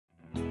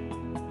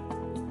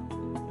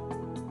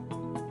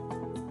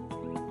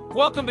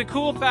Welcome to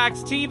Cool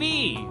Facts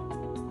TV!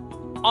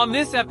 On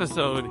this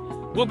episode,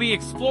 we'll be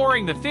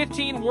exploring the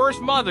 15 worst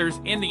mothers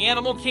in the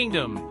animal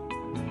kingdom.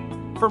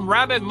 From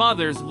rabid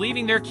mothers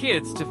leaving their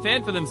kids to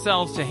fend for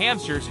themselves to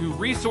hamsters who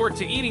resort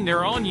to eating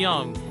their own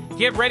young,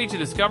 get ready to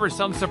discover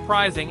some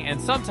surprising and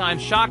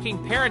sometimes shocking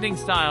parenting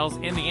styles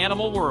in the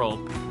animal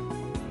world.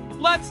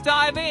 Let's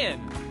dive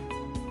in!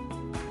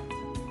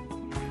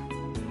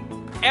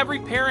 Every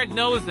parent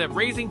knows that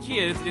raising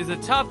kids is a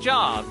tough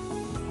job.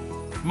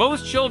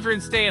 Most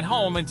children stay at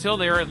home until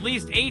they are at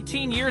least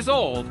 18 years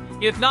old,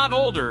 if not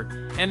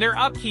older, and their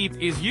upkeep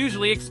is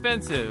usually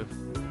expensive.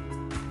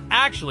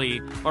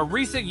 Actually, a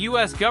recent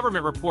U.S.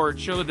 government report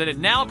showed that it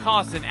now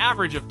costs an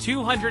average of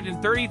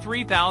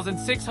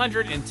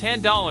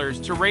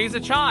 $233,610 to raise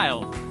a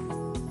child.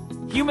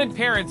 Human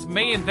parents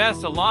may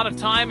invest a lot of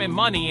time and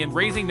money in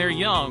raising their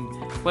young,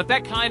 but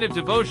that kind of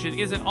devotion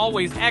isn't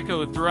always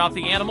echoed throughout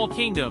the animal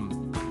kingdom.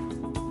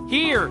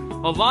 Here,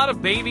 a lot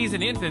of babies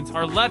and infants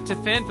are left to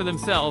fend for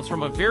themselves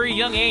from a very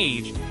young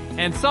age,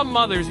 and some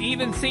mothers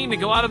even seem to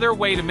go out of their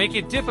way to make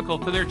it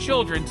difficult for their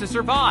children to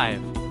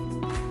survive.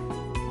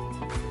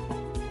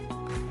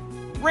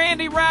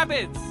 Randy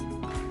rabbits!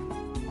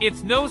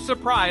 It's no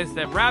surprise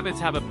that rabbits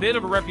have a bit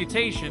of a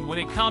reputation when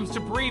it comes to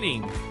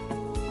breeding.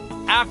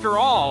 After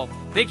all,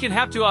 they can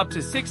have up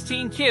to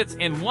 16 kids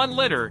in one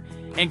litter,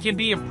 and can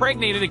be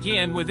impregnated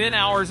again within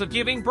hours of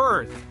giving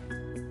birth.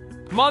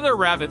 Mother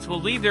rabbits will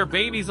leave their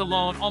babies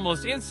alone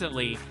almost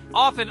instantly,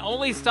 often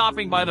only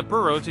stopping by the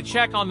burrow to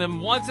check on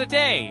them once a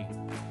day.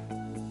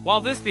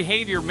 While this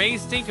behavior may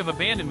stink of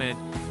abandonment,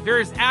 there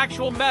is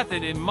actual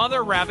method in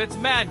mother rabbit's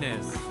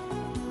madness.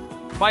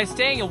 By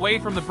staying away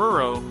from the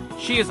burrow,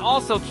 she is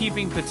also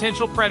keeping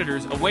potential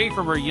predators away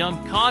from her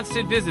young.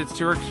 Constant visits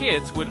to her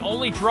kids would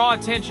only draw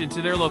attention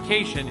to their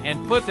location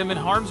and put them in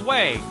harm's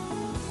way.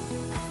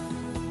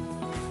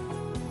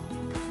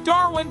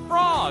 Darwin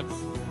Frogs!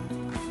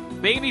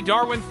 Baby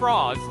Darwin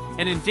frogs,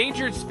 an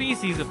endangered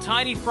species of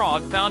tiny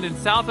frog found in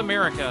South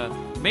America,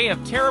 may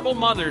have terrible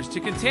mothers to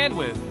contend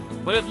with,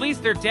 but at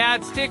least their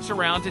dad sticks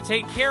around to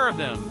take care of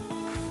them.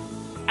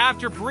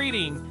 After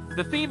breeding,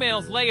 the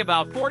females lay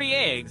about 40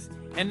 eggs,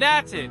 and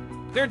that's it,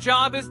 their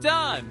job is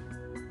done.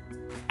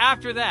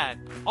 After that,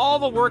 all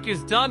the work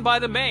is done by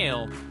the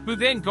male, who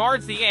then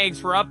guards the eggs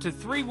for up to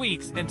 3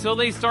 weeks until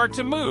they start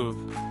to move.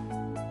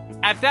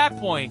 At that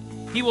point,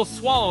 he will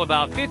swallow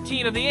about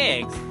 15 of the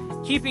eggs,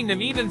 keeping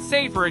them even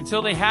safer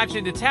until they hatch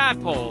into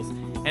tadpoles,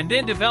 and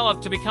then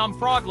develop to become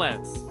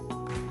froglets.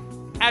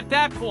 At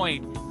that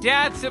point,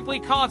 Dad simply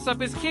coughs up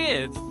his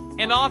kids,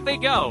 and off they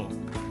go.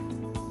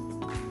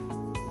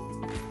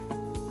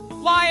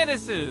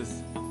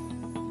 Lionesses!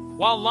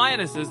 While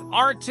lionesses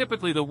aren't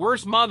typically the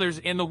worst mothers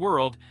in the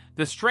world,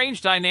 the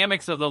strange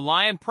dynamics of the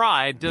lion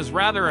pride does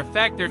rather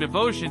affect their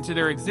devotion to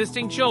their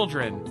existing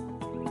children.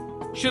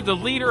 Should the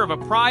leader of a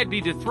pride be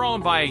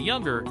dethroned by a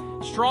younger,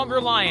 stronger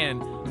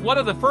lion, one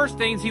of the first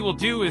things he will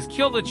do is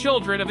kill the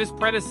children of his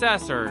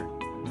predecessor.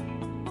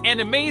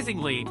 And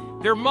amazingly,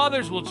 their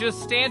mothers will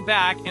just stand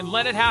back and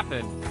let it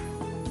happen.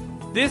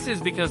 This is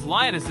because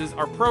lionesses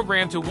are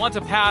programmed to want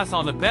to pass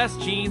on the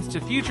best genes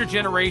to future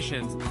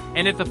generations,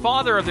 and if the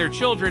father of their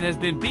children has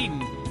been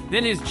beaten,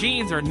 then his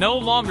genes are no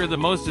longer the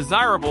most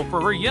desirable for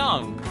her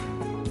young.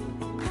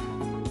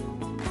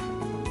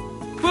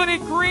 Hooded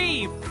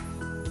grebe!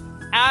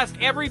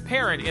 Ask every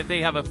parent if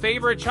they have a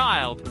favorite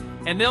child,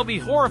 and they'll be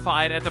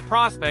horrified at the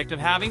prospect of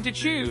having to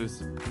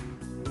choose.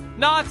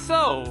 Not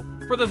so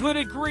for the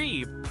hooded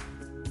grebe.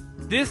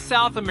 This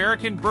South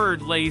American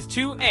bird lays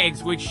 2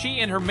 eggs which she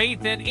and her mate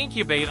then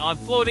incubate on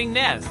floating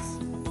nests.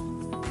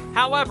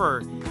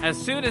 However,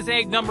 as soon as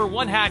egg number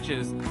 1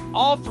 hatches,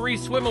 all 3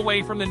 swim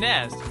away from the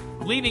nest,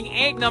 leaving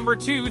egg number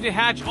 2 to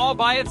hatch all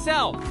by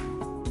itself.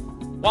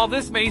 While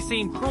this may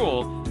seem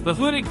cruel, the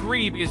hooded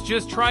grebe is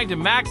just trying to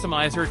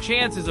maximize her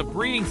chances of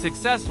breeding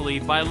successfully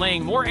by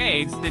laying more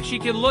eggs than she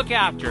can look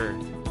after.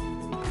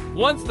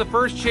 Once the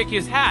first chick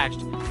is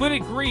hatched,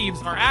 hooded grebes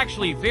are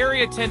actually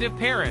very attentive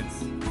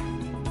parents.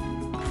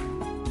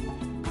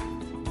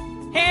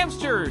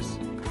 Hamsters!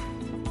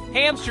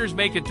 Hamsters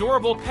make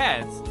adorable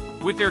pets,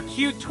 with their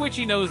cute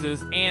twitchy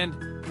noses and,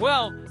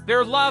 well,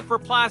 their love for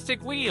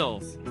plastic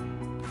wheels.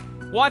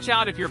 Watch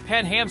out if your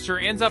pet hamster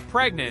ends up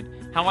pregnant,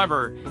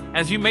 however,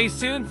 as you may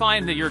soon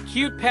find that your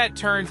cute pet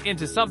turns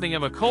into something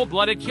of a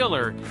cold-blooded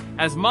killer,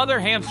 as mother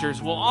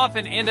hamsters will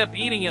often end up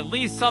eating at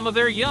least some of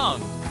their young.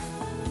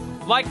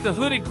 Like the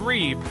hooded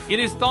grebe,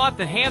 it is thought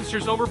that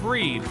hamsters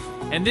overbreed,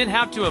 and then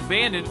have to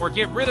abandon or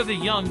get rid of the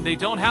young they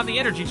don't have the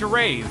energy to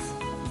raise.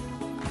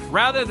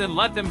 Rather than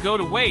let them go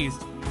to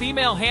waste,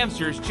 female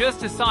hamsters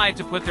just decide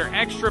to put their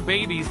extra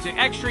babies to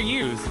extra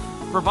use,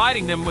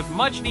 providing them with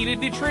much-needed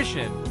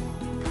nutrition.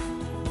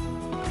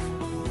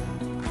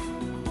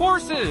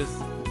 Horses!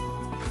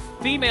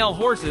 Female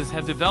horses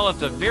have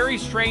developed a very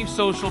strange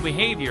social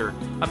behavior,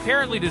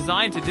 apparently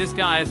designed to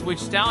disguise which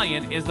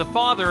stallion is the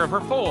father of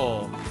her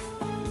foal.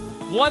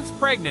 Once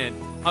pregnant,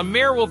 a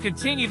mare will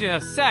continue to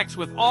have sex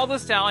with all the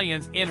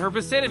stallions in her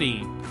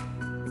vicinity.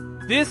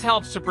 This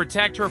helps to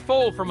protect her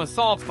foal from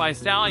assaults by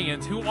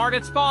stallions who aren't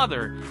its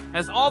father,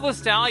 as all the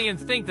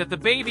stallions think that the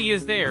baby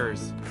is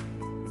theirs.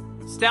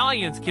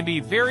 Stallions can be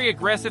very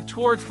aggressive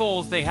towards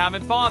foals they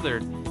haven't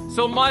fathered,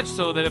 so much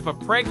so that if a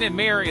pregnant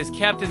mare is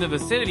kept in the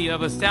vicinity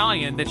of a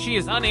stallion that she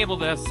is unable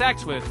to have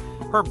sex with,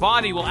 her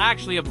body will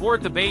actually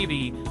abort the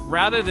baby,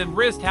 rather than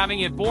risk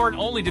having it born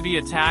only to be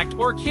attacked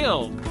or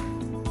killed.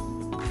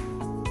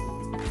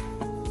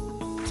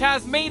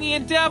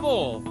 Tasmanian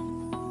Devil!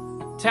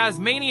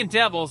 Tasmanian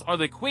devils are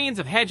the queens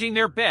of hedging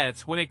their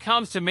bets when it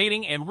comes to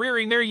mating and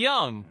rearing their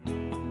young.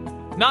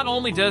 Not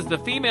only does the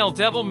female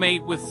devil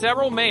mate with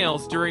several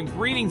males during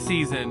breeding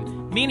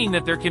season, meaning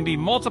that there can be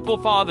multiple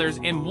fathers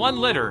in one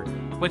litter,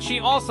 but she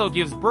also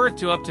gives birth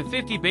to up to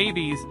 50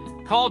 babies,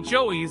 called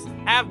joeys,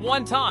 at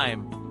one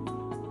time.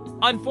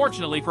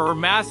 Unfortunately for her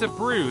massive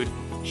brood,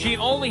 she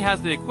only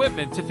has the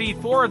equipment to feed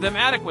 4 of them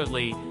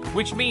adequately,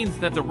 which means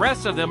that the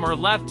rest of them are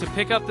left to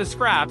pick up the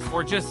scraps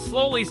or just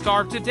slowly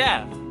starve to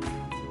death.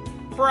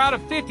 4 out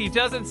of 50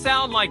 doesn't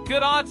sound like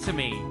good odds to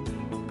me.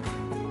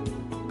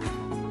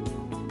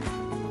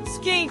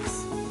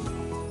 Skinks!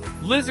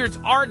 Lizards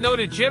aren't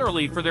noted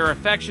generally for their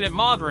affectionate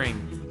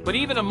mothering, but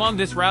even among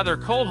this rather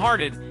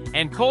cold-hearted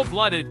and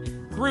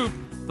cold-blooded group,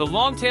 the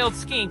long-tailed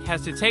skink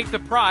has to take the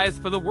prize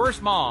for the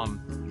worst mom.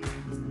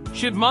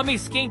 Should mummy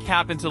skink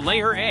happen to lay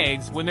her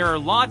eggs when there are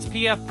lots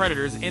PF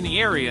predators in the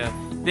area,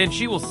 then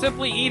she will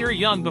simply eat her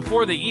young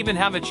before they even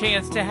have a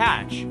chance to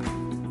hatch.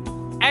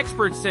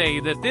 Experts say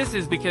that this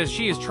is because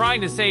she is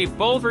trying to save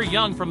both her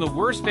young from the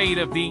worst fate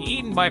of being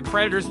eaten by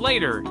predators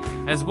later,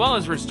 as well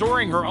as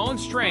restoring her own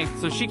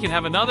strength so she can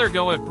have another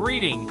go at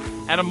breeding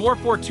at a more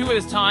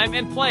fortuitous time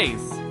and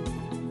place.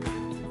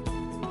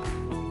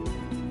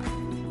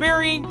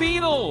 Burying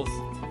beetles!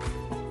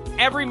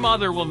 Every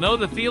mother will know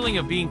the feeling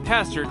of being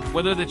pestered,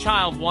 whether the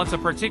child wants a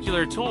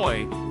particular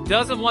toy,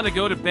 doesn't want to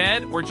go to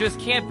bed, or just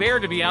can't bear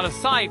to be out of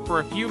sight for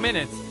a few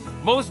minutes.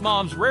 Most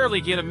moms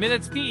rarely get a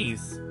minute's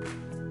peace.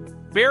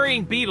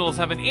 Burying beetles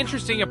have an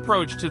interesting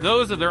approach to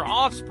those of their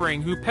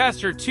offspring who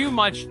pester too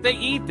much they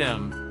eat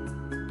them.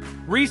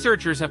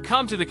 Researchers have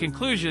come to the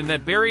conclusion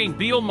that burying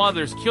beetle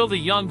mothers kill the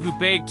young who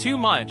beg too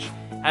much,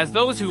 as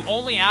those who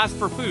only ask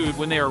for food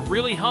when they are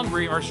really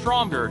hungry are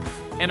stronger,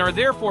 and are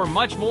therefore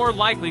much more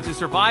likely to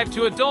survive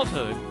to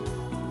adulthood.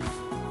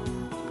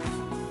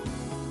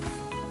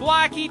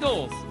 Black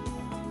eagles!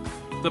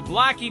 The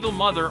black eagle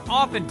mother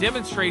often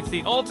demonstrates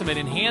the ultimate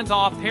in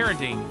hands-off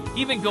parenting,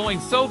 even going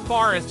so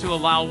far as to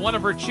allow one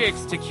of her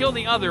chicks to kill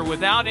the other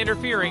without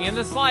interfering in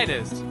the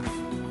slightest.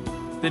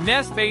 The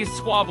nest-based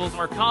squabbles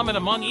are common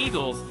among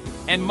eagles,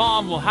 and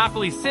mom will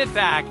happily sit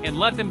back and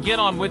let them get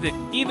on with it,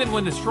 even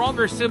when the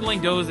stronger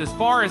sibling goes as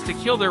far as to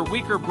kill their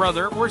weaker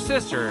brother or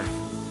sister.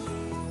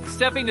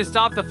 Stepping to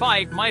stop the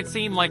fight might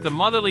seem like the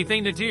motherly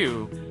thing to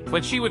do,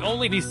 but she would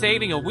only be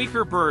saving a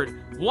weaker bird,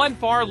 one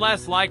far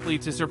less likely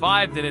to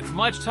survive than its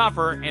much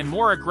tougher and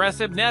more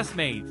aggressive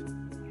nestmate.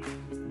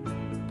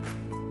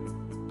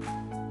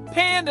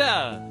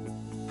 Panda!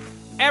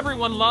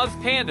 Everyone loves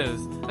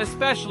pandas,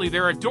 especially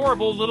their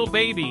adorable little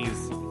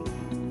babies.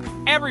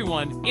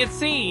 Everyone, it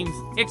seems,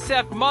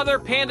 except mother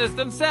pandas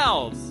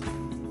themselves.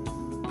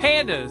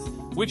 Pandas,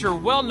 which are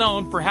well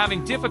known for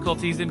having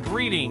difficulties in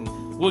breeding,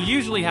 will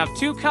usually have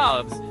 2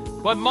 cubs,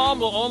 but mom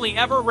will only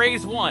ever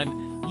raise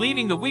 1,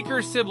 leaving the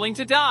weaker sibling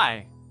to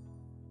die.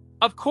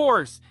 Of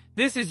course,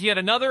 this is yet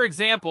another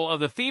example of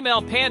the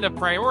female panda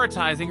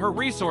prioritizing her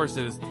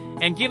resources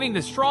and giving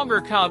the stronger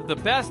cub the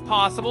best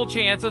possible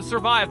chance of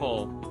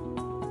survival.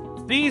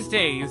 These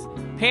days,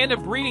 panda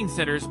breeding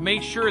centers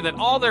make sure that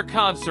all their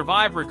cubs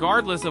survive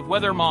regardless of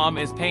whether mom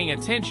is paying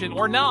attention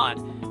or not,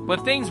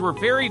 but things were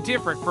very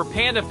different for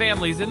panda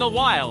families in the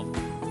wild.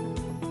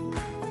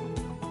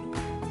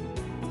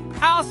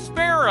 House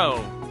sparrow!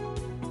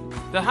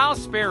 The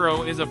house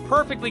sparrow is a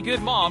perfectly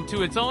good mom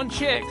to its own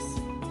chicks.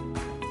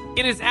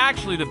 It is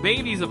actually the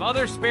babies of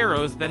other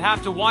sparrows that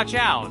have to watch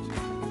out.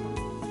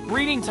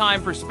 Breeding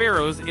time for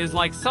sparrows is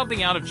like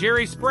something out of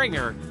Jerry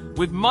Springer,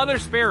 with mother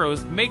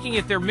sparrows making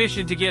it their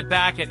mission to get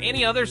back at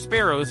any other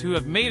sparrows who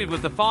have mated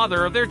with the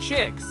father of their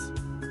chicks.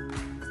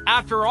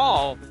 After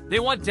all, they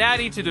want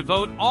daddy to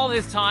devote all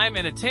his time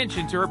and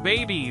attention to her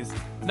babies,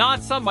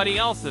 not somebody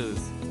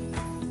else's.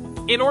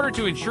 In order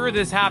to ensure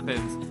this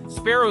happens,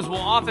 sparrows will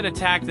often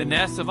attack the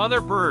nests of other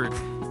birds,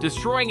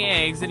 destroying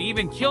eggs and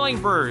even killing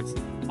birds,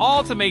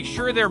 all to make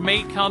sure their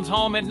mate comes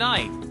home at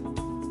night.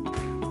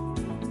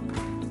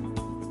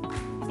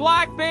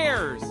 Black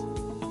bears!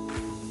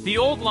 The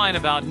old line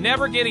about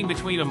never getting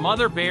between a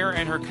mother bear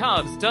and her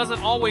cubs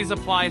doesn't always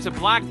apply to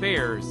black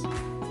bears.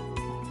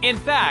 In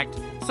fact,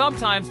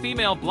 sometimes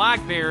female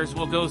black bears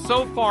will go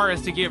so far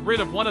as to get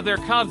rid of one of their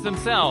cubs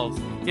themselves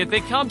if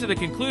they come to the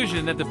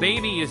conclusion that the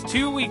baby is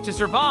too weak to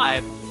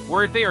survive,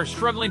 or if they are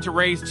struggling to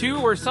raise 2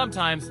 or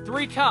sometimes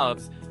 3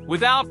 cubs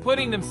without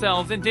putting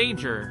themselves in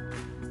danger.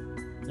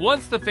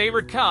 Once the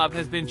favored cub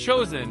has been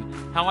chosen,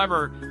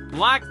 however,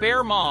 black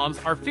bear moms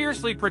are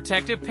fiercely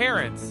protective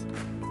parents.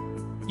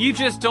 You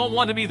just don't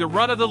want to be the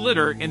run of the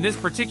litter in this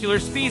particular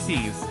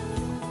species.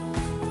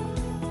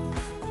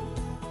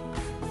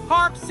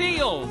 Harp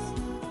seals!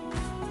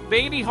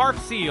 Baby harp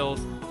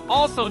seals,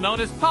 also known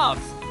as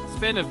pups,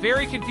 spend a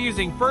very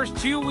confusing first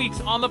 2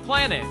 weeks on the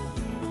planet.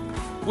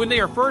 When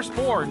they are first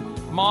born,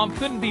 mom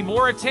couldn't be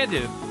more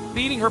attentive,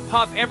 feeding her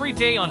pup every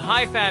day on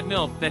high-fat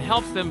milk that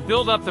helps them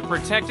build up the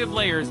protective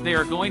layers they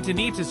are going to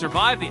need to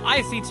survive the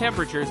icy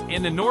temperatures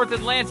in the North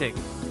Atlantic.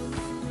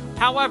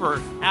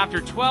 However, after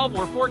 12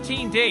 or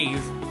 14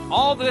 days,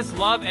 all this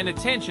love and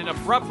attention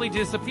abruptly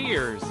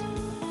disappears.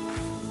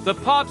 The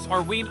pups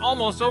are weaned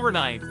almost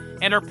overnight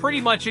and are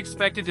pretty much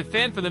expected to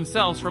fend for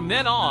themselves from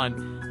then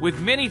on, with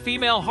many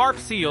female harp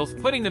seals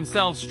putting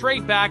themselves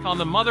straight back on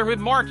the motherhood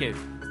market.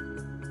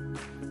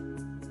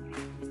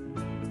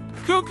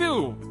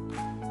 Cuckoo!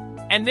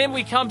 And then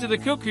we come to the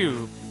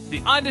cuckoo,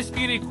 the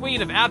undisputed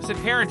queen of absent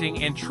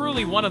parenting and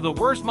truly one of the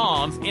worst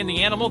moms in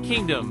the animal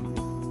kingdom.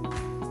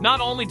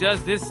 Not only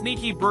does this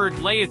sneaky bird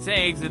lay its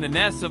eggs in the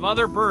nests of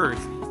other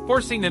birds,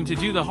 forcing them to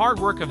do the hard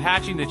work of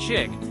hatching the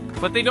chick,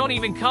 but they don't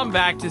even come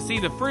back to see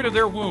the fruit of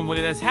their womb when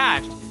it has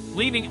hatched,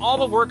 leaving all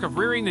the work of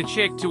rearing the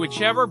chick to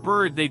whichever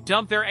bird they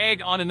dumped their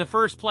egg on in the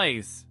first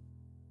place.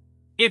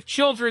 If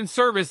children's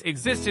service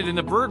existed in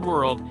the bird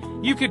world,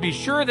 you could be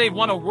sure they'd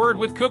want a word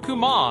with cuckoo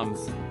moms.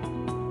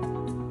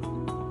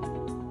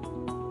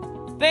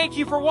 Thank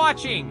you for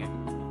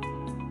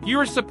watching!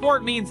 Your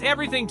support means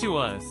everything to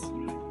us.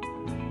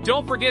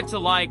 Don't forget to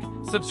like,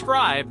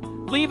 subscribe,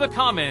 leave a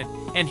comment,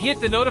 and hit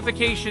the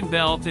notification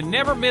bell to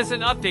never miss an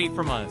update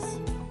from us.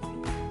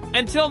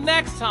 Until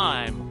next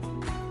time!